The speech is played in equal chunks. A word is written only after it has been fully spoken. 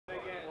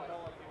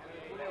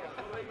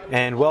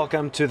And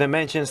welcome to the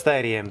Mansion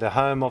Stadium, the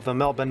home of the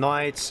Melbourne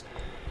Knights,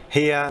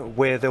 here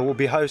where they will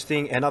be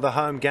hosting another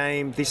home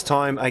game, this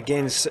time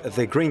against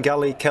the Green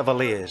Gully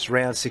Cavaliers,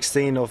 round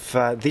 16 of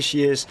this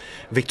year's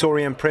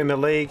Victorian Premier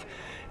League.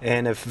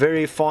 And a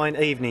very fine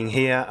evening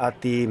here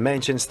at the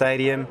Mansion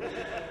Stadium.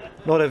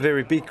 Not a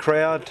very big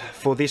crowd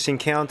for this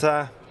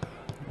encounter,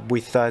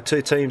 with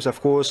two teams,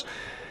 of course,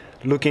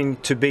 looking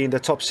to be in the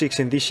top 6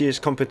 in this year's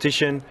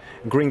competition.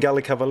 Green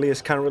Gully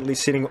Cavaliers currently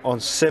sitting on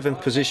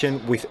 7th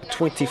position with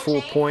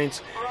 24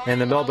 points,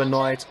 and the Melbourne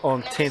Knights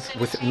on 10th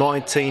with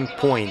 19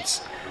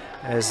 points.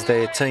 As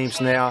their teams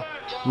now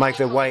make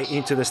their way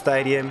into the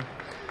stadium,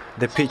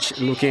 the pitch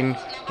looking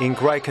in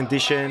great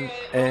condition,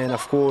 and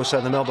of course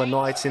the Melbourne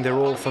Knights in their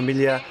all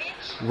familiar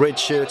red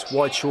shirts,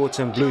 white shorts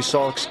and blue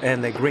socks,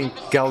 and the Green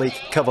Gully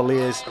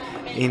Cavaliers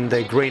in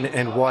the green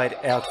and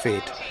white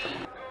outfit.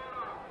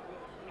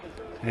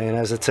 And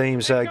as the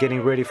teams are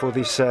getting ready for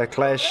this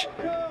clash,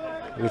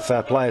 with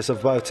players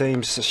of both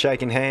teams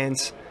shaking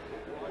hands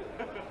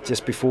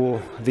just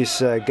before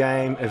this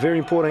game, a very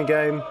important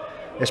game,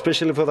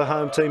 especially for the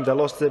home team. They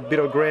lost a bit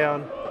of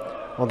ground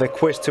on their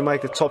quest to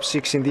make the top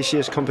 6 in this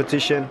year's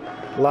competition.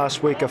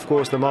 Last week, of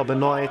course, the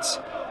Melbourne Knights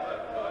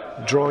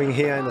drawing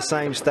here in the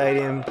same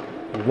stadium,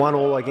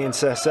 1-1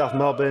 against South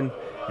Melbourne,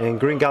 and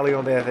Green Gully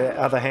on the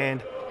other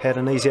hand had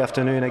an easy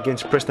afternoon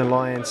against Preston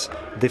Lions,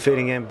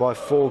 defeating them by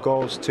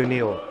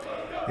 4-0.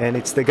 And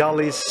it's the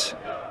Gullies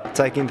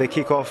taking the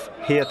kickoff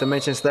here at the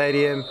Mansion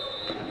Stadium,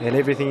 and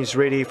everything is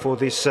ready for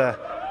this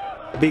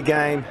big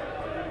game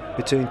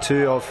between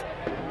two of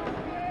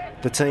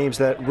the teams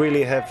that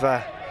really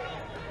have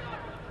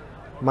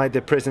made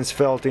their presence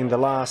felt in the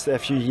last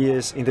few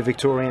years in the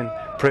Victorian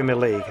Premier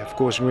League. Of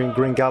course,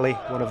 Green Gully,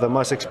 one of the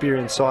most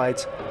experienced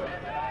sides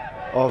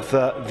of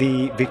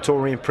the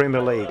Victorian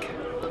Premier League,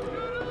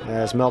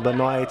 as Melbourne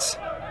Knights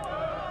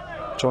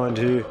trying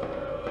to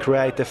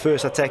create the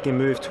first attacking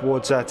move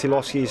towards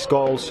Tilovski's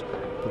goals,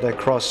 but that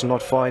cross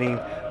not finding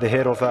the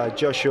head of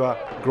Joshua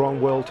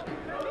Groenewald.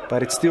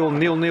 But it's still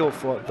 0-0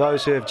 for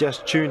those who have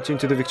just tuned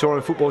into the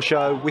Victorian Football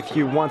Show. With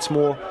you once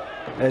more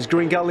as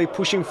Green Gully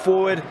pushing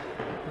forward,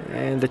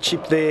 and the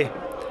chip there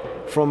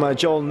from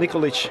Joel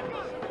Nikolic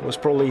was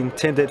probably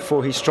intended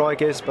for his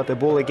strikers, but the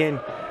ball again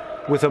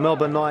with the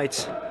Melbourne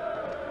Knights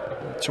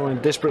trying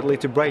desperately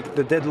to break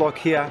the deadlock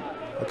here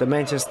at the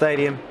Mansion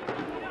Stadium.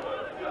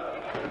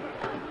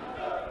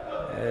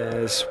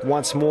 As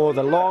once more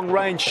the long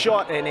range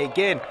shot, and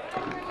again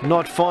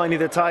not finding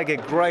the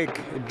target. Great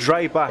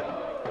Draper,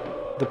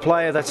 the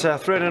player that's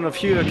threatened on a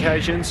few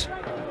occasions.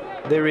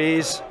 There he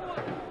is,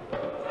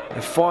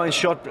 a fine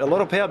shot, a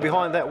lot of power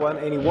behind that one,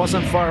 and he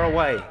wasn't far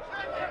away.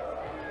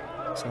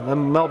 So the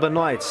Melbourne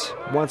Knights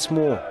once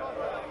more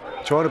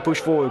trying to push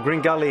forward.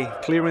 Green Gully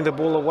clearing the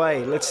ball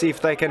away. Let's see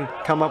if they can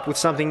come up with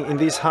something in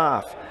this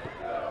half,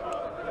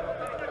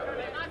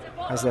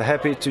 as they're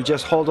happy to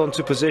just hold on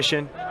to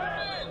possession.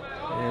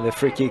 And the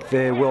free kick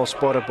there, well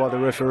spotted by the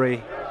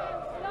referee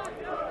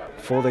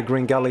for the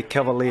Green Gully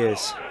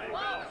Cavaliers.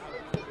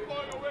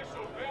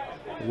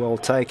 Well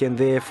taken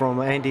there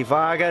from Andy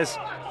Vargas.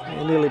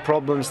 And nearly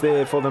problems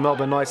there for the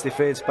Melbourne Knights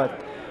defence,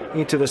 but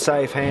into the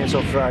safe hands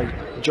of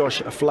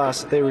Josh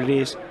Fluss. There it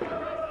is.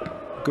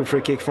 Good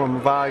free kick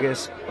from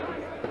Vargas.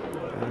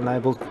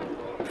 Unable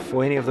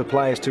for any of the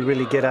players to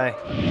really get a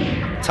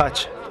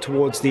touch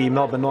towards the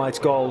Melbourne Knights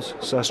goals,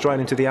 so straight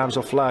into the arms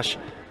of Fluss.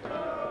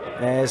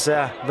 As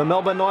the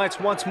Melbourne Knights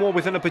once more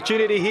with an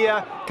opportunity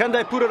here. Can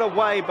they put it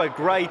away? But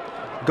great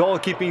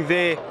goalkeeping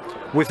there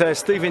with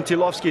Stephen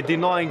Tilovski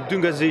denying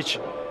Dugandzic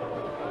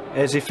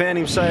as he found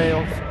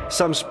himself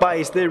some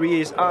space. There he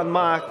is,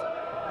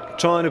 unmarked,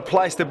 trying to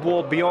place the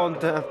ball beyond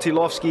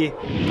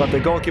Tilovski, but the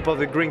goalkeeper of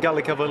the Green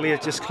Gully Cavaliers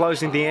just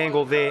closing the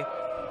angle there.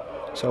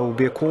 So it will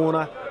be a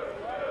corner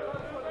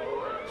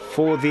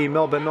for the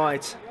Melbourne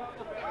Knights.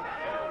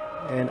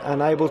 And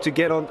unable to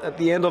get on at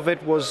the end of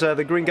it was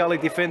the Green Gully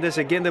defenders.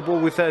 Again the ball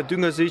with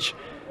Dugandzic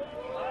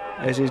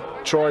as he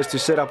tries to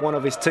set up one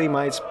of his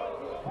teammates.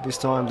 This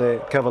time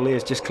the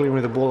Cavaliers just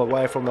clearing the ball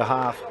away from the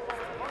half.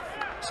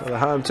 So the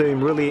home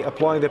team really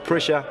applying the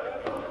pressure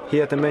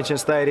here at the Mansion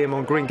Stadium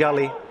on Green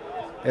Gully,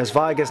 as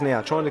Vargas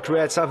now trying to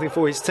create something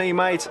for his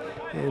teammates,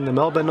 and the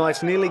Melbourne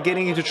Knights nearly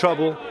getting into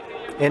trouble.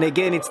 And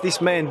again it's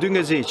this man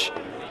Dugandzic.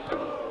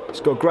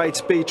 He's got great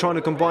speed, trying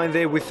to combine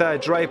there with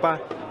Draper.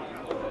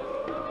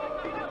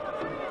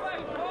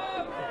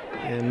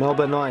 And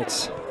Melbourne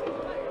Knights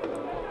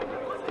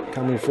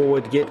coming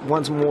forward yet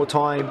once more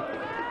time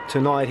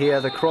tonight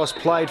here. The cross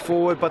played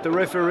forward, but the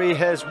referee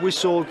has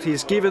whistled.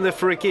 He's given the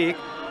free kick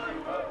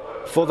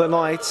for the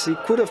Knights. He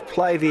could have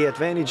played the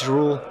advantage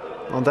rule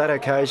on that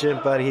occasion,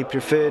 but he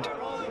preferred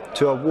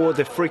to award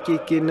the free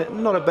kick in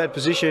not a bad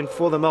position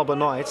for the Melbourne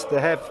Knights.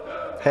 They have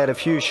had a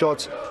few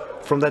shots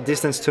from that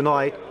distance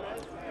tonight,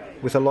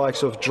 with the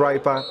likes of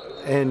Draper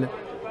and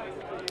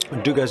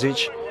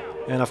Dugandzic,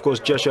 and of course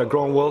Joshua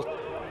Groenewald.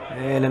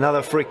 And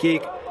another free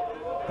kick,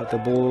 but the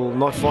ball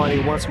not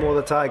finding once more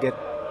the target,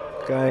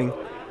 going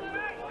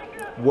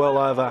well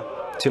over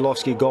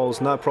Tilovski goals.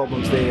 No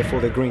problems there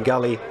for the Green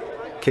Gully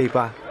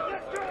keeper.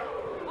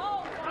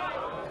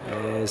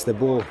 as the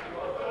ball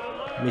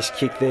missed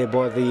kick there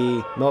by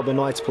the Melbourne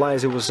Knights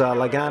players. It was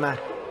Lagana,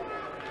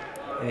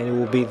 and it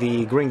will be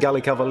the Green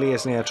Gully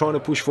Cavaliers now trying to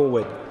push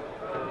forward.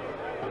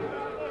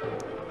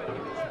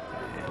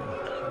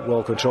 And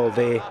well controlled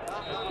there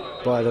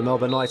by the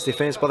Melbourne Knights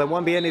defence, but there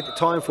won't be any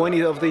time for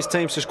any of these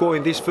teams to score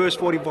in this first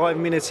 45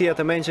 minutes here at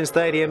the Mansion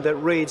Stadium. That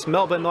reads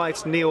Melbourne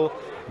Knights 0,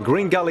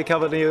 Green Gully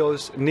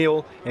Cavaliers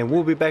 0, and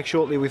we'll be back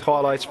shortly with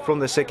highlights from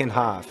the second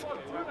half.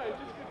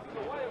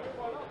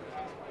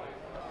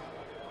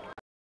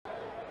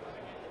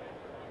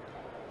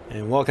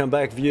 And welcome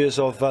back, viewers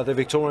of the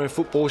Victorian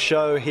Football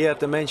Show here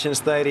at the Mansion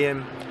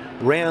Stadium.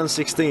 Round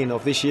 16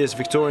 of this year's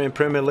Victorian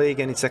Premier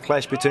League, and it's a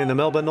clash between the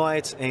Melbourne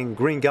Knights and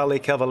Green Gully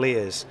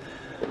Cavaliers.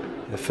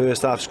 The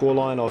first half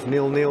scoreline of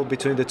 0-0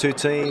 between the two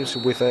teams,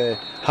 with a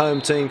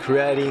home team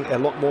creating a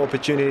lot more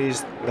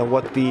opportunities than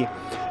what the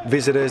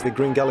visitors, the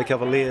Green Gully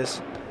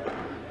Cavaliers.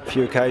 A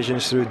few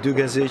occasions through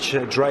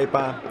Dugandzic,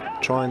 Draper,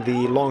 trying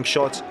the long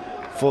shots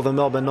for the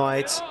Melbourne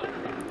Knights.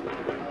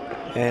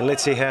 And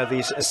let's see how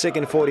these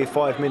second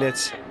 45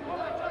 minutes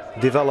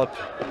develop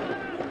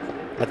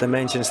at the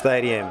Mansion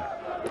Stadium.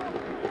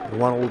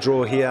 1-1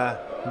 draw here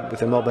with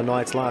the Melbourne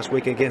Knights last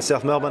week against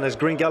South Melbourne as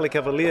Green Gully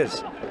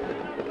Cavaliers,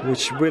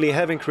 which really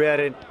haven't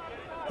created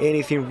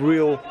anything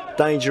real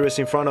dangerous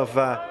in front of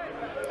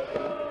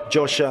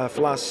Josh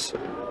Fluss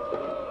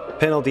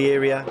penalty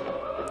area.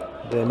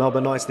 The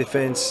Melbourne Knights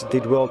defence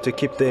did well to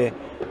keep their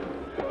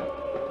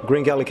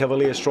Green Gully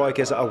Cavaliers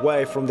strikers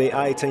away from the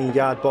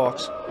 18-yard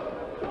box.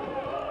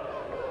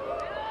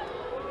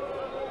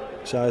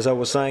 So as I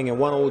was saying, a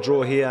 1-1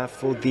 draw here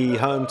for the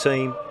home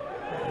team,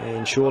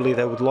 and surely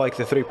they would like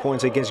the 3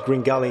 points against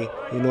Green Gully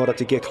in order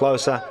to get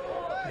closer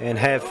and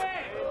have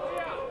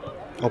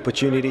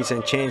opportunities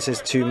and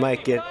chances to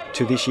make it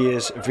to this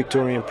year's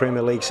Victorian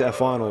Premier League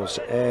finals.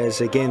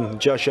 As again,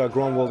 Joshua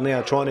Groenewald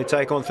now trying to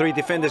take on three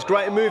defenders.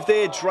 Great move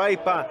there,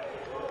 Draper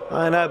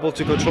unable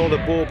to control the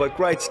ball, but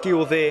great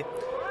skill there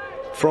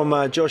from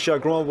Joshua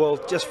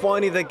Groenewald, just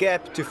finding the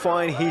gap to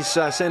find his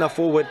centre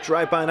forward.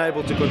 Draper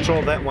unable to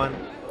control that one.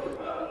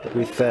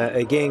 With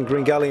again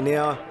Green Gully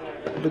now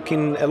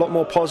looking a lot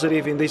more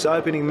positive in these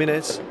opening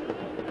minutes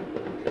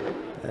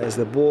as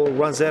the ball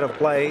runs out of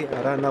play.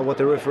 I don't know what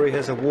the referee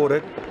has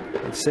awarded.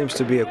 It seems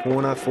to be a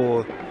corner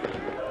for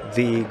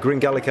the Green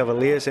Gully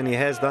Cavaliers, and he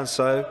has done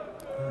so.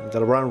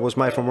 The run was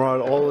made from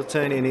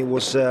Ollerton,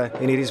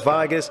 and it is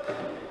Vargas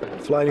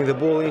floating the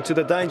ball into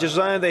the danger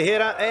zone. The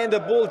header and the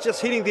ball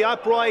just hitting the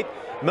upright.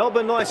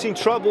 Melbourne Knights in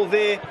trouble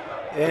there,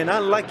 and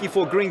unlucky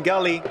for Green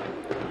Gully,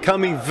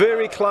 coming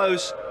very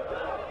close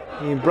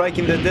in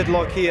breaking the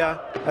deadlock here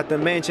at the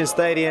Mansion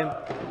Stadium.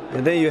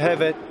 And there you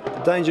have it,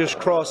 dangerous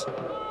cross,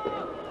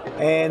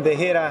 and the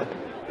header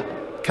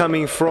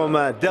coming from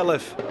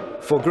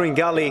Delev for Green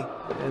Gully,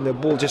 and the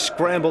ball just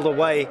scrambled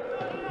away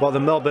by the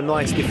Melbourne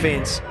Knights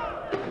defence.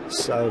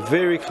 So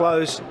very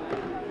close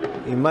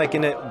in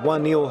making it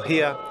 1-0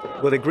 here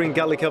with the Green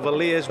Gully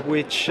Cavaliers,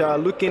 which are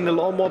looking a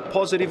lot more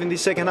positive in the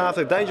second half.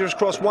 A dangerous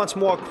cross once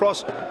more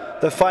across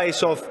the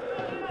face of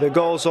the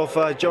goals of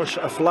Josh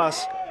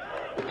Fluss.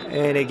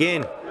 And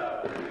again,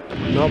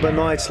 Melbourne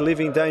Knights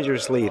living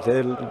dangerously.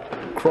 The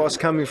cross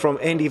coming from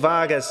Andy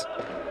Vargas.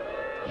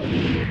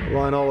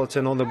 Ryan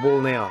Ollerton on the ball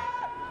now,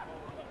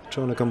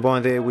 trying to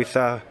combine there with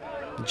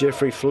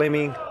Jeffrey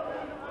Fleming,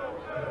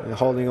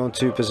 holding on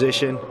to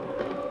possession.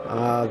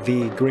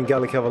 The Green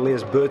Gully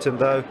Cavaliers, Burton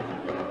though,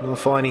 not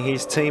finding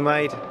his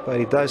teammate, but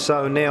he does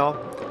so now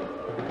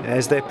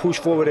as they push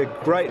forward. A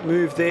great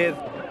move there.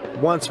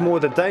 Once more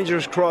the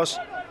dangerous cross.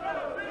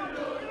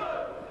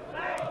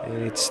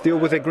 And it's still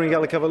with the Green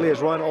Gully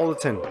Cavaliers, Ryan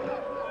Ollerton.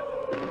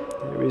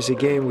 There is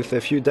again with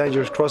a few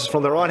dangerous crosses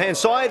from the right-hand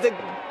side. The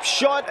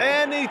shot,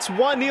 and it's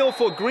 1-0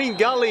 for Green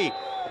Gully.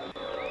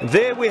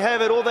 There we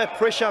have it, all that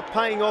pressure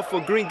paying off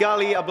for Green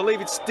Gully. I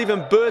believe it's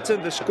Stephen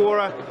Burton, the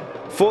scorer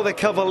for the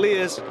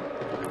Cavaliers.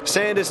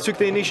 Sanders took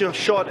the initial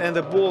shot and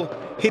the ball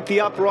hit the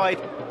upright,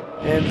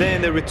 and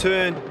then the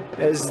return,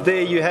 as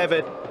there you have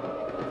it.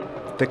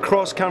 The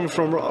cross coming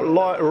from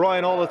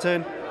Ryan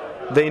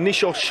Ollerton, the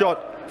initial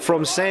shot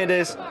from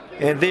Sanders,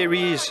 and there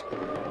he is,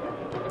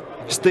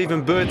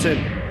 Stephen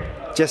Burton,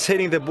 just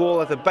hitting the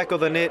ball at the back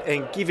of the net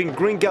and giving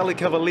Green Gully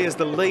Cavaliers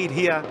the lead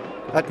here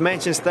at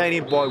Mansion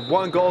Stadium by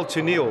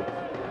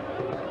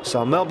 1-0.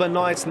 So Melbourne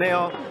Knights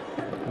now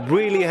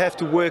really have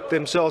to work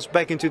themselves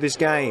back into this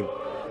game.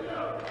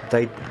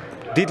 They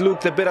did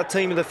look the better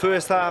team in the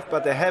first half,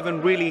 but they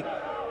haven't really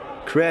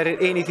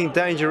created anything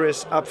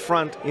dangerous up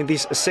front in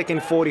this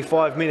second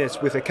 45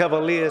 minutes, with the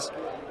Cavaliers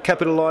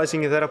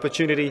capitalising on that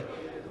opportunity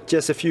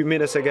just a few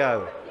minutes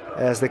ago,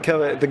 as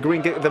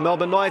the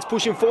Melbourne Knights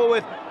pushing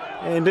forward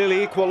and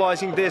nearly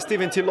equalising there.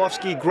 Stephen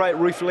Tilovski, great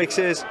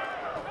reflexes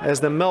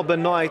as the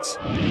Melbourne Knights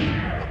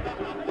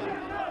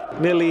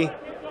nearly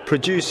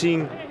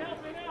producing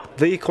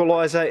the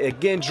equaliser.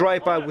 Again,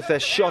 Draper with a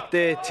shot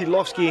there.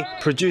 Tilovski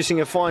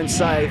producing a fine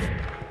save.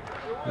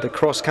 The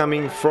cross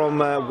coming from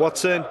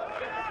Watson,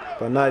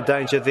 but no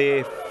danger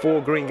there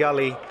for Green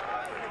Gully.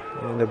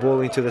 And the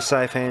ball into the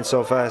safe hands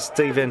of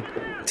Stephen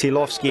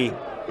Tilovski.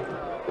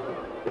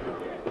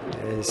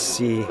 as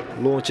he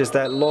launches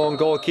that long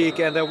goal kick,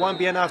 and there won't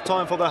be enough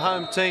time for the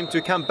home team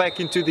to come back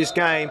into this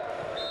game.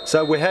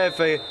 So we have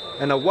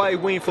an away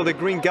win for the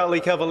Green Gully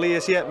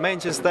Cavaliers here at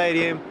Manchester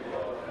Stadium,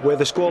 where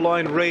the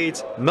scoreline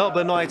reads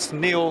Melbourne Knights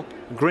 0,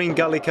 Green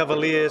Gully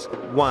Cavaliers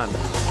 1.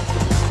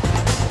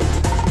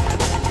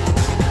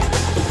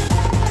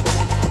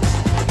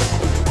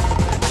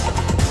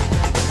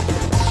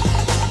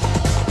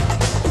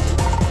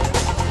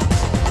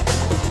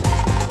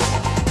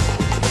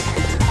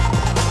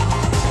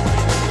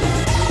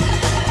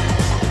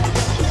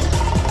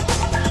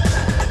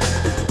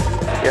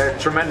 Yeah,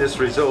 tremendous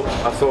result.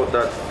 I thought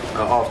that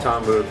at half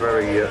time we were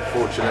very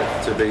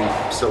fortunate to be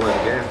still in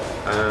the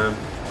game.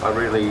 I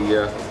really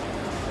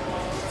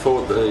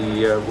thought that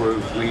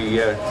we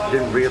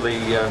didn't really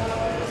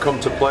come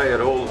to play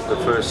at all the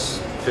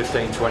first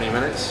 15-20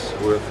 minutes.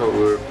 We thought we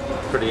were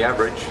pretty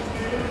average,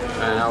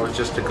 and I was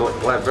just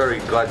very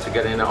glad to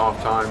get in at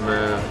half time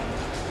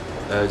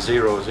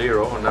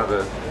 0-0 and have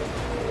a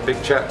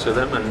big chat to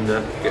them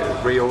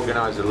and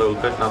reorganise a little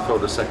bit, and I thought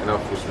the second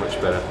half was much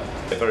better.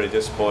 Very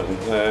disappointing.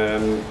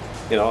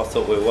 You know, I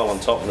thought we were well on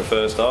top in the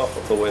first half.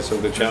 I thought we had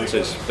some good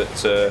chances, but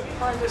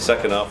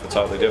second half were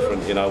totally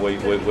different. You know, we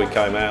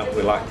came out,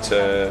 we lacked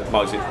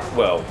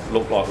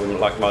looked like we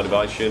lacked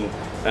motivation,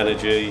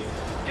 energy.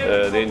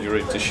 The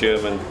injury to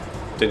Sherman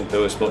didn't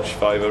do us much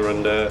favour,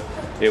 and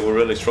yeah, we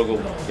really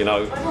struggled. You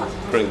know,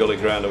 Green Gully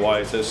ground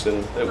away at us,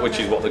 and which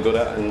is what they're good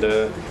at, and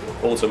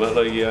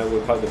ultimately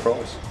we paid the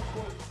price.